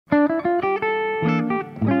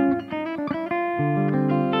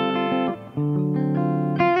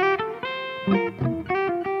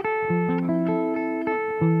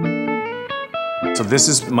This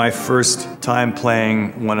is my first time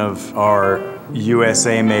playing one of our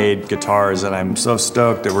USA-made guitars, and I'm so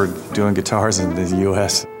stoked that we're doing guitars in the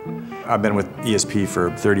US. I've been with ESP for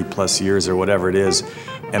 30 plus years or whatever it is,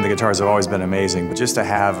 and the guitars have always been amazing. But just to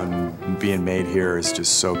have them being made here is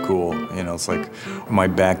just so cool. You know, it's like my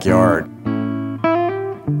backyard.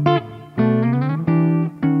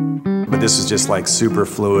 But this is just like super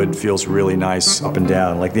fluid, feels really nice up and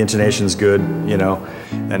down. Like the intonation's good, you know,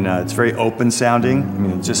 and it's very open sounding. I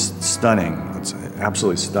mean, it's just stunning. It's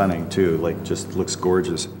absolutely stunning too, like just looks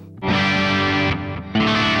gorgeous.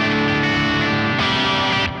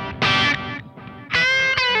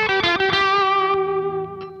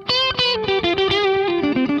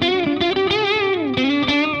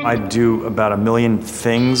 I do about 1 million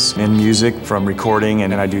things in music, from recording,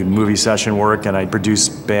 and I do movie session work, and I produce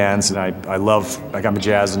bands, and I'm a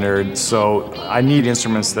jazz nerd, so I need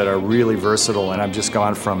instruments that are really versatile, and I've just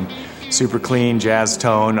gone from super clean jazz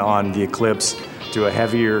tone on the Eclipse to a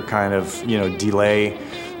heavier kind of, you know, delay,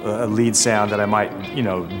 lead sound that I might, you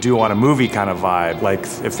know, do on a movie kind of vibe, like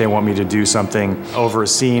if they want me to do something over a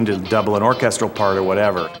scene to double an orchestral part or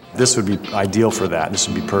whatever. This would be ideal for that. This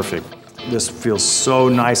would be perfect. This feels so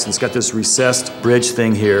nice, and it's got this recessed bridge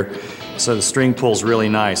thing here, so the string pulls really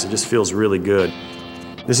nice. It just feels really good.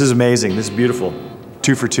 This is amazing. This is beautiful.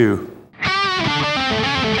 2 for 2.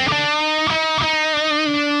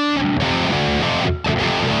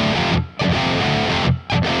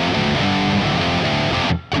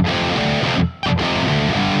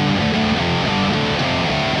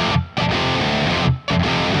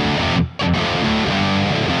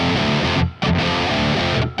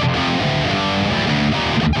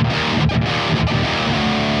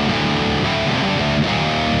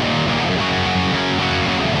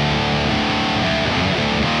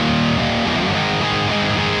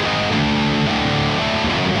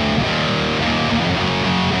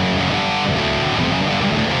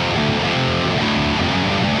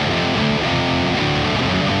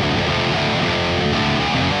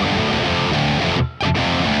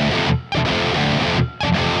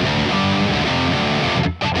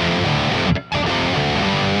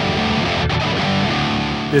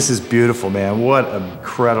 This is beautiful, man. What an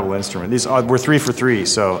incredible instrument. We're 3 for 3,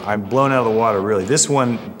 so I'm blown out of the water, really. This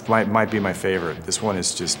one might be my favorite. This one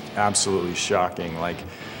is just absolutely shocking. Like,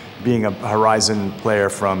 being a Horizon player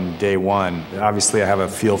from day one, obviously I have a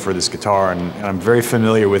feel for this guitar, and I'm very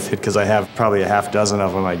familiar with it because I have probably a half dozen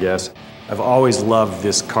of them, I guess. I've always loved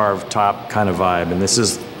this carved top kind of vibe, and this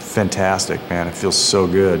is fantastic, man. It feels so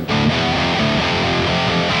good.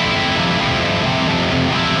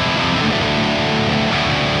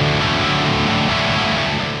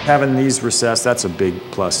 Having these recessed, that's a big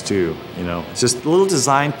plus too, you know. It's just little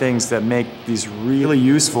design things that make these really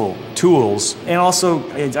useful tools. And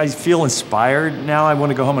also, I feel inspired now. I want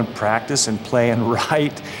to go home and practice and play and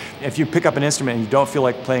write. If you pick up an instrument and you don't feel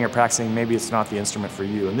like playing or practicing, maybe it's not the instrument for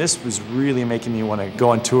you. And this was really making me want to go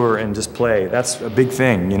on tour and just play. That's a big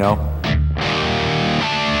thing, you know.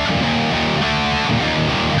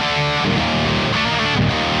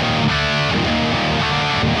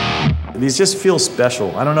 These just feel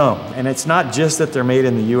special, I don't know. And it's not just that they're made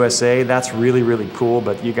in the USA, that's really, really cool,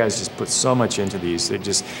 but you guys just put so much into these. It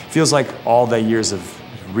just feels like all the years of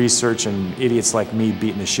research and idiots like me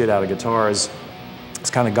beating the shit out of guitars,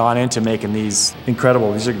 it's kind of gone into making these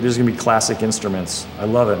incredible. These are gonna be classic instruments. I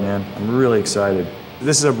love it, man. I'm really excited.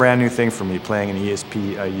 This is a brand new thing for me, playing an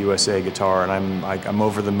ESP USA guitar, and I'm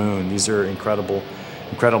over the moon. These are incredible,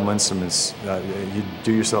 incredible instruments. You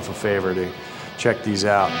do yourself a favor to check these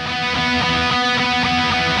out.